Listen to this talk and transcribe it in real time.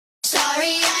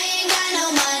Sorry, I ain't got no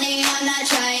money. I'm not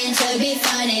trying to be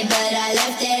funny, but I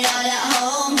left it all at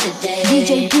home today.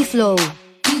 DJ Pflow.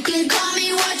 You can call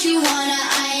me what you wanna.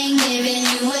 I ain't giving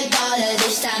you $1.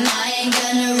 This time I ain't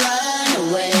gonna run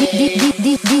away.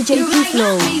 DJ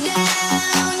Pflow. You might knock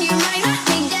me down, you might knock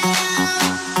me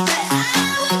down, but I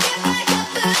will get back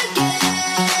up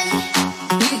again.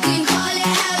 You can call it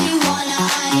how you wanna.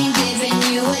 I ain't giving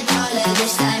you $1.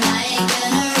 This time I ain't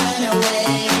gonna run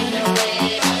away.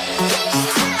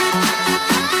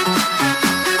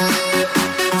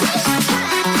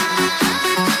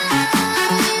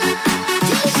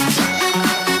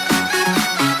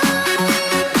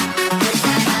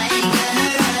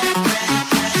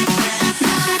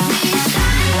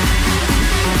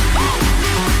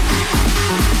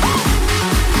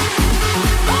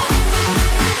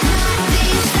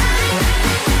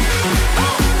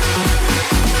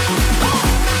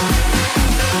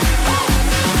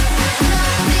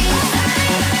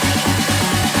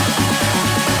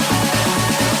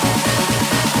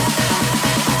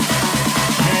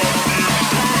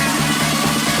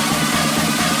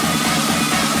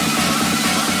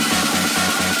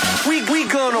 We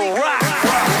gonna rock.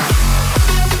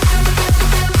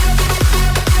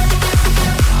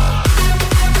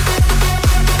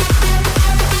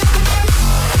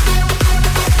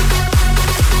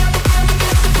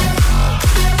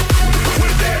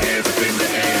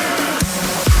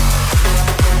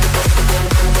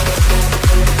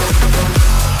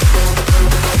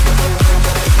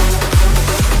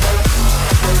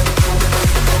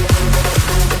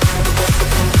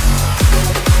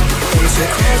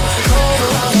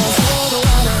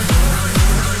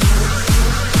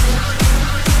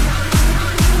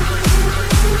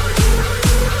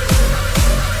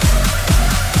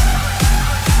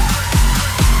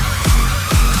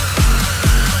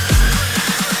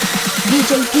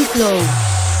 DJ Pflow.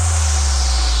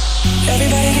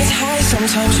 Everybody gets high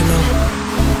sometimes, you know.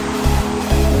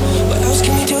 What else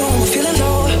can we do when we're feeling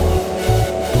low?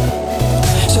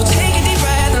 So take a deep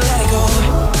breath and let it go.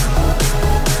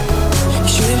 You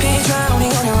shouldn't be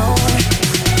drowning on your own.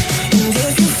 And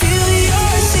if you feel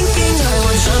you're sinking, I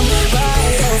want some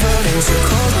right over into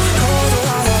cold, cold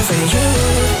water for you.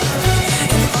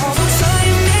 And all the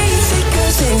time may take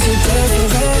us into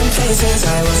different places,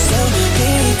 I will still be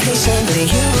patient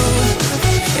with you.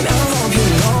 And I hope you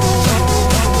know.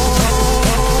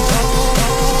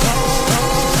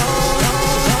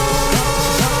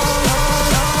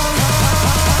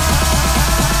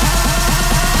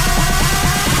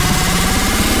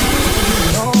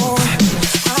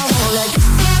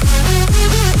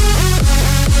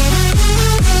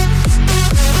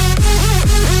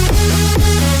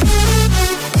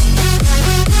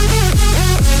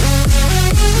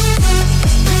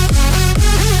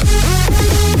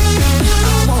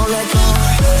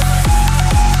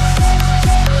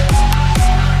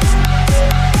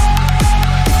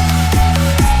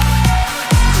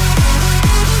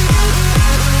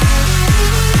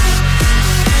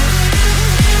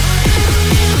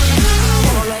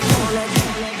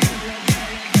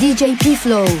 DJ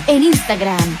Pflow en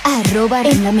Instagram,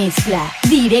 @en la mezcla,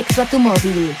 directo a tu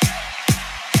móvil.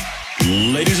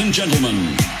 Ladies and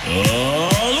gentlemen,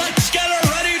 let's get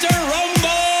ready to rumble!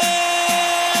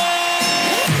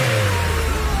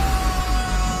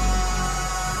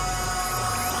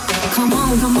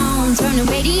 Come on, turn the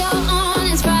radio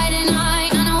on. It's Friday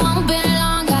night and I won't be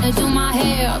long. Gotta do my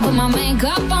hair, put my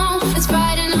makeup on. It's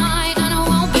Friday night and I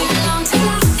won't be long. Till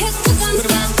I hit the dance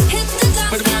now, hit the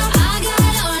dance now. I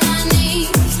got all I need.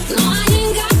 No, I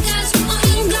ain't got cash,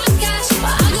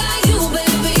 but I got you,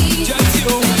 baby.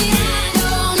 Baby, I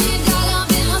don't need dollar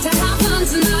bills to have fun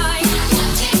tonight.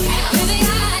 Baby,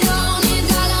 I don't need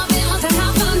dollar bills to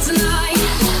have fun tonight.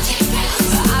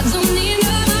 I don't need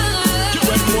no money. You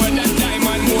want more than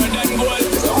diamond, more than gold.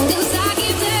 Long as I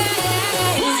keep it.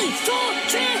 1, 2,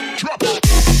 3, drop it.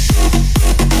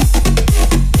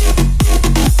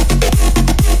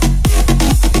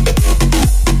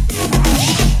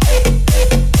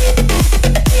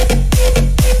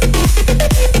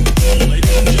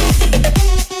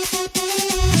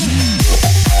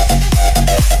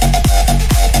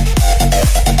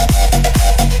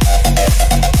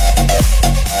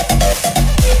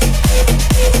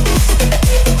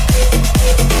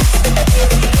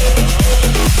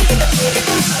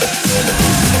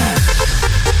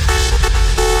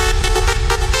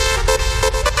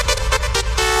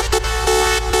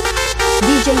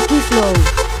 DJ Pflow.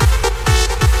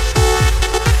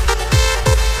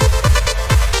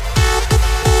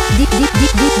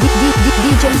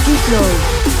 DJ Pflow.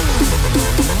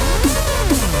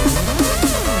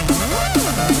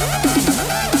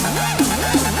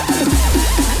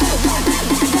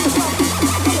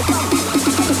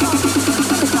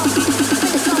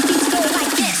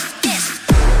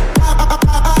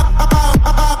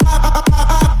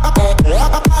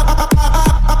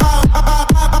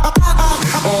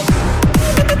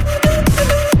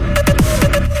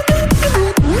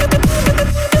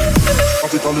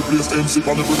 and sip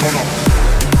on the banana.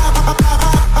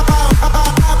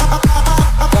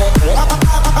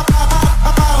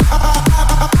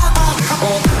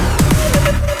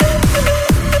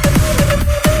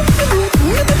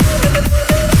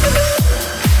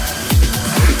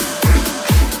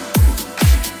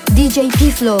 DJ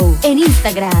Pflow en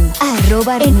Instagram,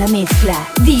 @en la mezcla,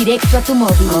 directo a tu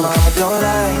móvil. My mama don't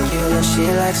like you and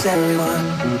she likes everyone,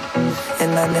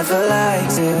 and I never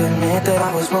liked to admit that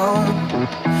I was wrong.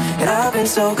 And I've been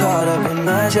so caught up in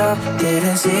my job,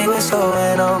 didn't see what's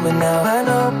going on, but now I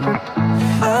know.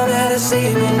 I'm better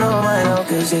sleeping on my own,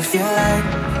 cause if you like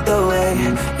the way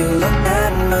you look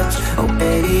that much, oh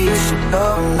baby, you should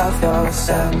go and love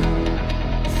yourself.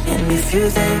 And if you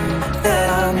think that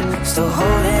I'm still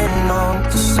holding on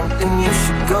to something, you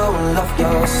should go and love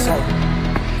yourself.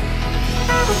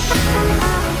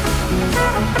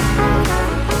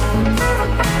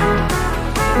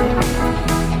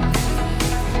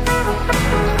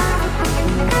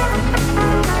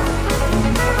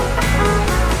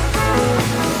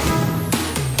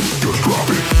 Just drop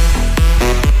it.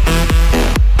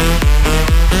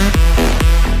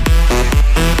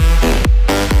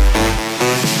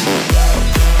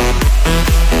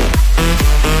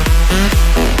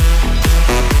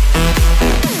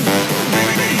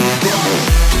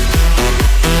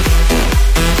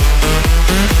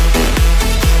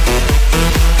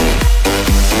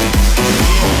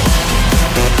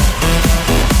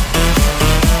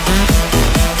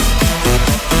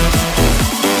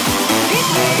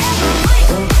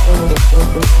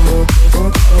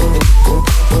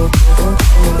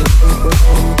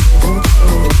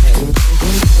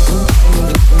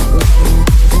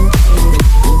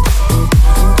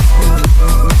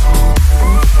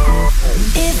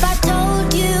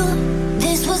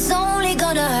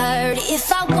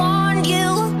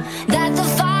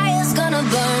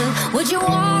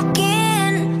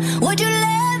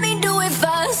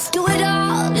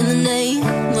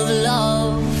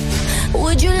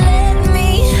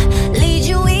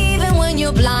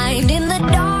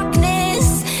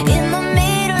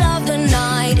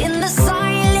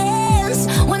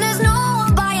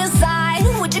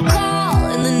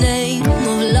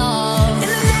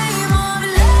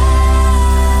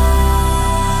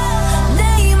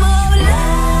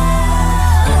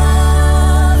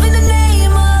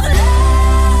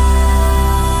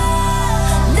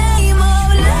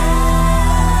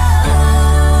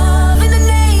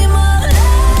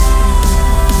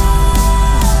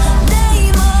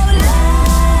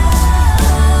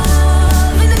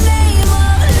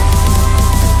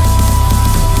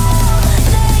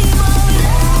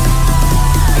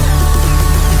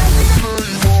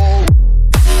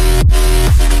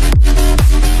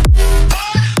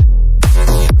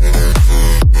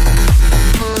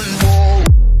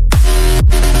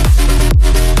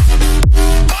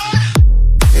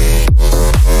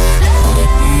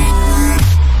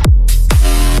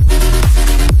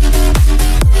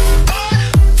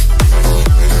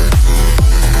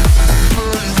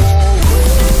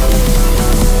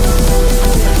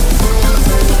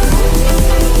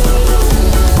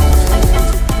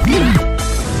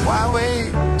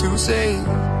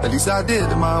 I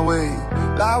did it my way,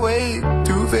 I way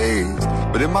too faced,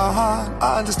 but in my heart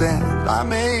I understand. I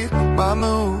made my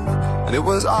move, and it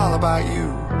was all about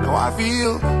you. Now I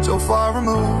feel so far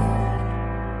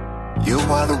removed. You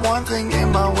are the one thing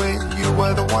in my way. You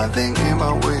are the one thing in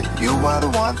my way. You are the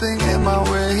one thing in my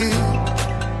way.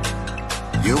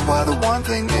 You are the one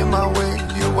thing in my way.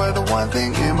 You are the one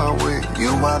thing in my way.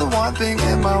 You are the one thing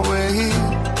in my way.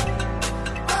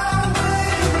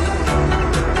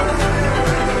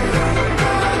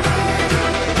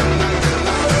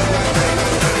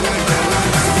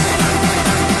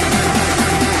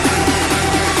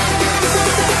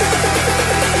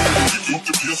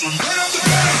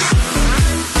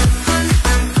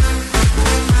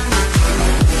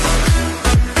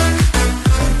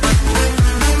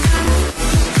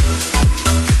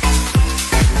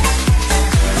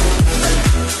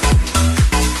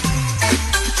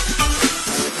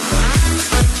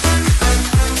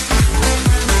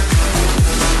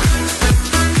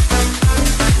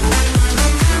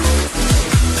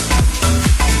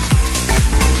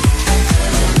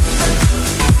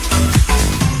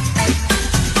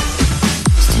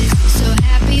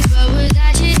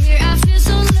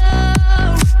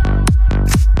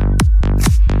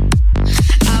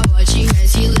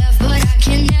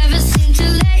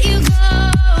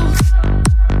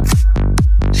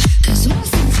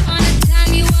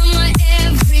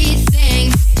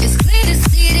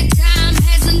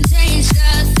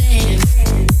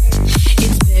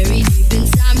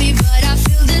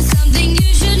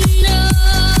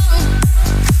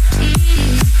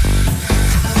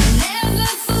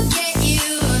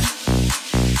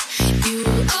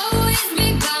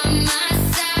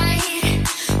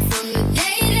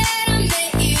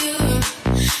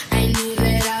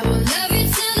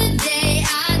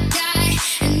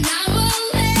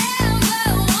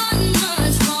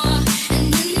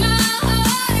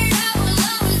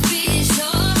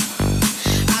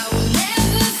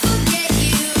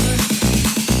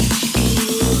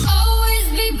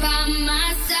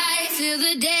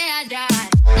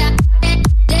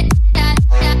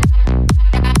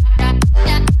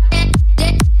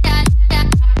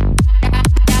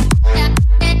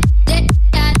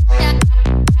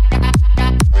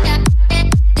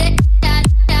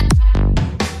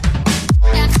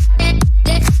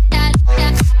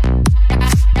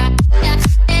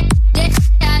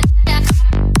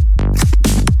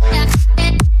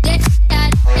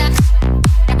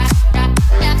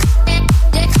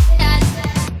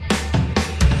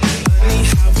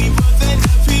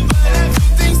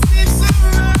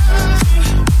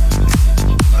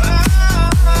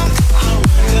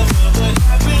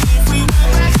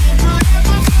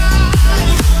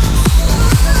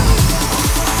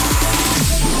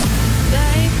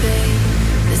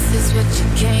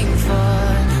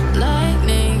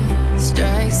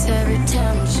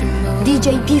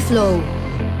 DJ Pflow.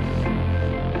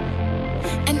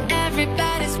 And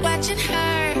everybody's watching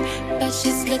her, but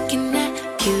she's looking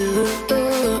at you.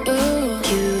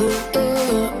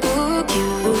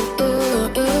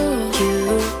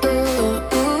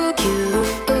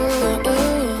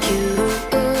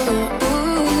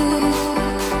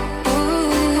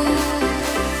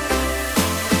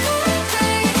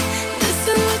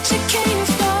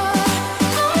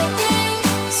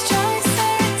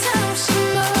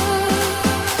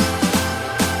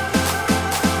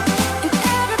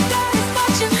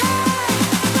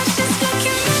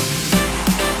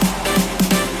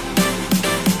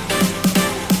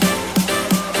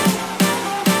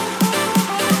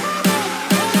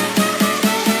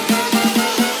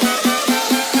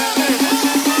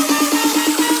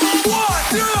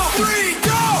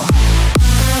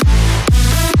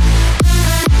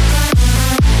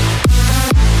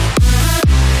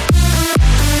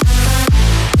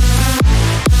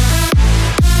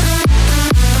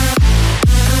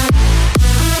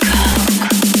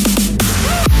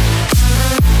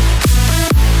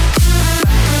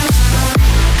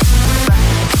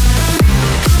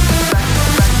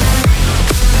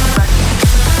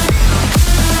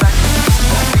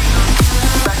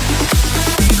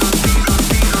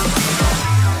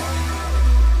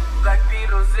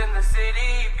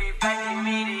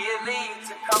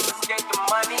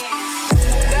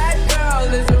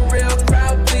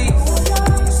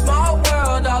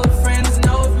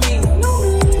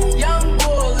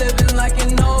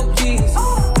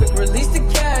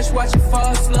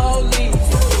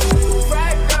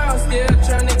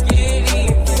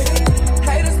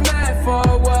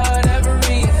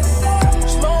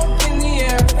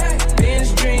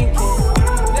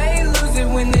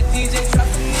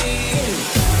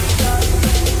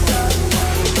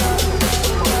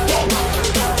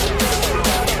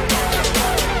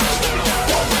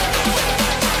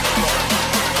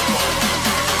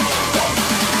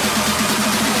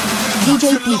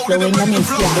 DJ Pflow en la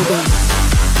mezcla, bebé.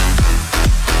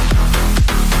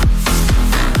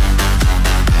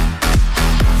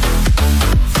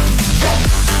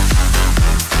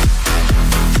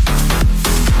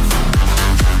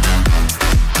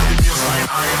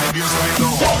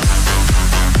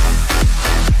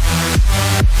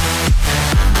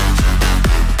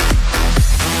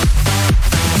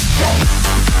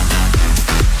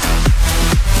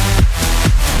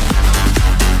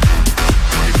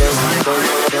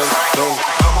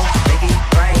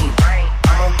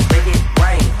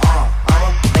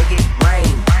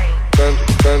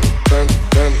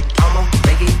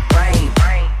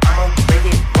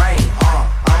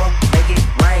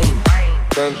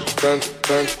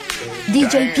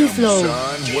 DJ Pflow.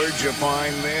 Son, where'd you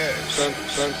find this?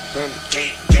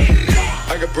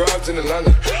 I got broads in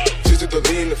Atlanta, just to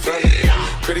lean the family.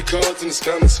 Credit cards in the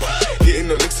scammers, hitting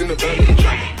the licks in the van.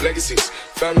 Legacies,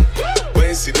 family, wait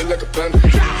and see, look like a panda.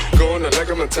 Going on like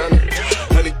a Montana,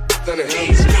 honey on the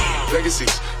helmets.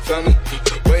 Legacies, family,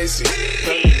 wait and see,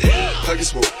 family.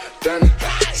 Pockets full, Danny,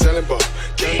 selling ball,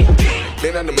 candy.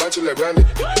 Man on the macho like Randy,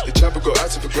 the chopper go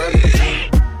out to for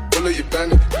granted. Pull up your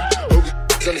bandit,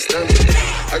 understand me.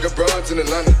 I got broads in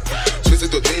Atlanta, twisted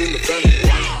the in the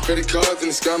family. Credit cards in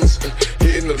the scammers,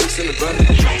 hitting the looks in the van.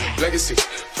 Legacy,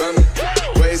 family,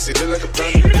 wait and see, look like a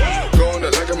panda. Going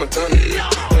out like a Montana,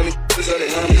 honey on the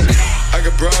helmets. I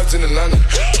got broads in Atlanta,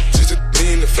 twisted the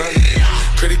in the family.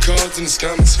 Credit cards in the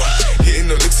scammers, hitting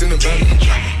the looks in the van.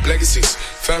 Legacies,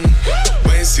 family,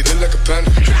 wait and see, look like a panda.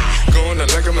 Going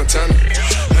out like a Montana,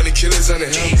 honey killers on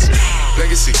the helmets.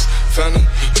 Legacies, family,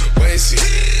 wait and see,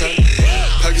 family.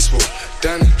 Pockets full,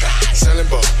 Danny, selling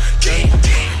ball, candy.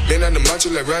 Man on the macho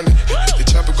like Randy, the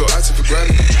chopper go out to for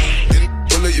granted. Then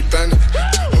pull up your bandit,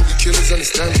 hope the killers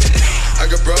understand it. I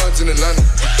got broads in Atlanta,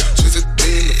 twisted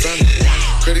in the family.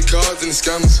 Credit cards and the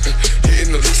scammers,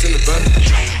 hitting the looks in the van.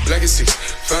 Legacies,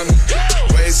 family,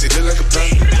 wait and see, look like a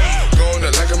panda. Going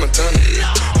out like a Montana,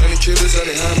 honey killers on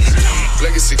the hammers.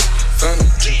 Legacies, family,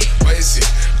 wait and see,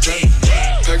 family.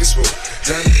 Pockets full,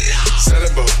 Danny,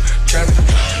 selling ball, candy.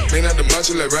 Man out the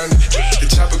macho like Randy, the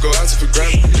chopper go out to for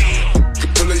granted. Can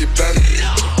pull up your bandit,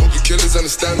 hope the killers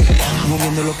understand me.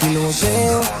 Moviendo los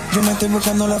kiloseo, yo me estoy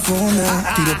buscando la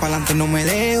funda. Tiro pa'lante, no me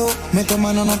dejo, meto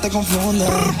mano, no te confundas.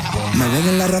 Me ven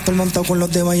en la rata el montado con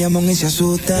los de Bayamón y se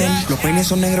asustan. Los peines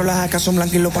son negros, las jacas son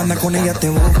blancas y los pandas con ellas te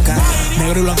buscan.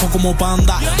 Negro y blanco como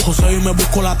panda, José y me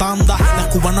busco la tanda. Las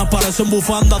cubanas parecen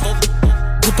bufanda,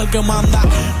 gusta el que manda.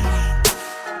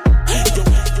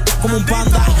 Como un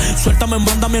panda, suéltame en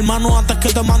banda mi hermano antes que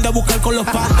te mande a buscar con los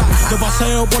pandas. De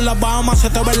paseo por las Bahamas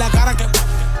se te ve la cara que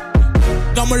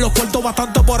Dame los cuartos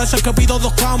bastante, por eso es que pido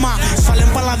 2 camas. Salen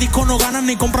para la disco, no ganan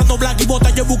ni comprando black y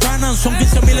botellas Buchanan. Son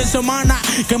 15,000 en semana,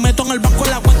 que meto en el banco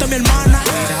en la cuenta de mi hermana.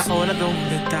 Ahora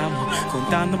donde estamos,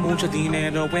 contando mucho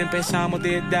dinero. Empezamos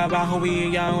desde abajo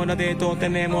y ahora de todo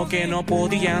tenemos. Que no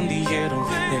podían, dijeron,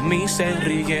 de mí se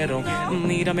rieron.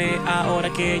 Mírame ahora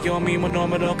que yo mismo no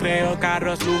me lo creo.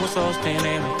 Carros lujosos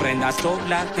tenemos, prendas todas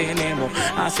las tenemos.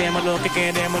 Hacemos lo que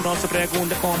queremos, no se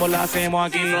pregunte cómo lo hacemos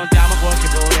aquí. Fronteamos porque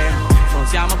podemos.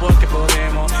 Fronteamos porque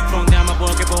podemos, fronteamos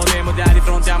porque podemos, daddy,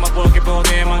 fronteamos porque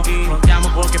podemos aquí,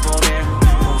 fronteamos porque podemos,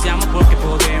 fronteamos porque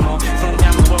podemos,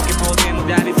 fronteamos porque podemos,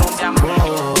 daddy, fronteamos porque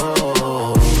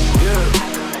podemos.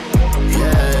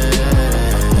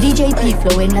 DJ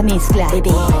Pflow en la mezcla, bebé.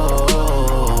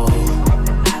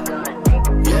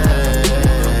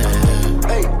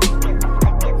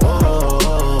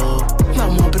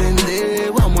 Vamos a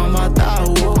aprender, vamos a matar,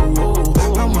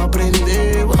 vamos a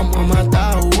aprender, vamos a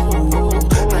matar.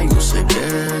 Ay, yo sé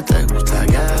que te gusta,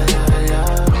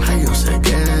 ay, yo sé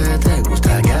que te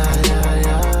gusta,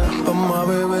 vamos a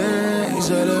beber y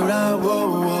celebrar,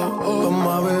 vamos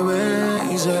a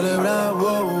beber y celebrar,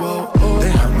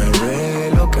 déjame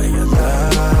ver lo que hay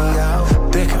atrás,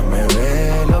 déjame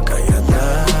ver lo que hay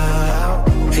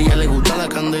atrás. Ella le gusta la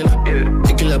candela,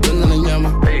 y que la prenden en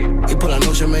llama, y por la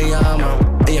noche me llama.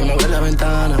 Ella me abre la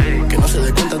ventana, que no se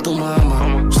dé cuenta tu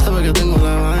mamá. Sabe que tengo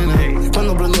la vaina, y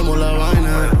cuando prendemos la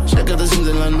vaina, sé que te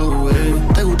sientes en la nube.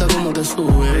 Te gusta cómo te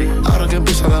sube, ahora que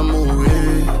empieza la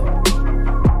movie.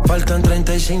 Faltan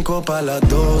 35 para las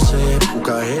 12,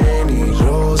 busca Jenny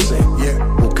Rose,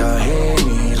 busca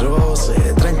Jenny Rose.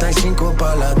 35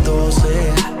 para las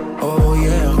 12, oh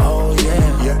yeah, oh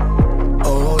yeah,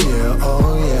 oh yeah,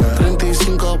 oh yeah.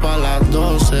 35 para las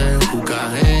 12, busca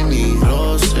Jenny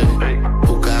Rose,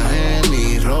 busca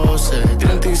Jenny Rose.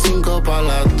 35 para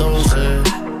las 12,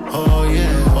 oh yeah,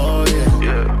 oh yeah,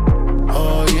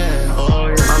 oh yeah, oh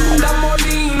yeah. Andamos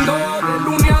lindo, de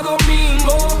lunes a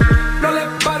domingo. No le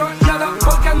paro nada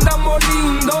porque andamos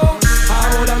lindo.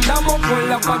 Ahora andamos con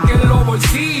la paca en los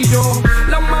bolsillos.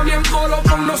 La más bien colo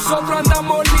con nosotros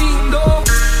andamos lindo.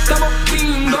 Estamos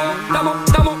lindo,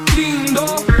 estamos lindo.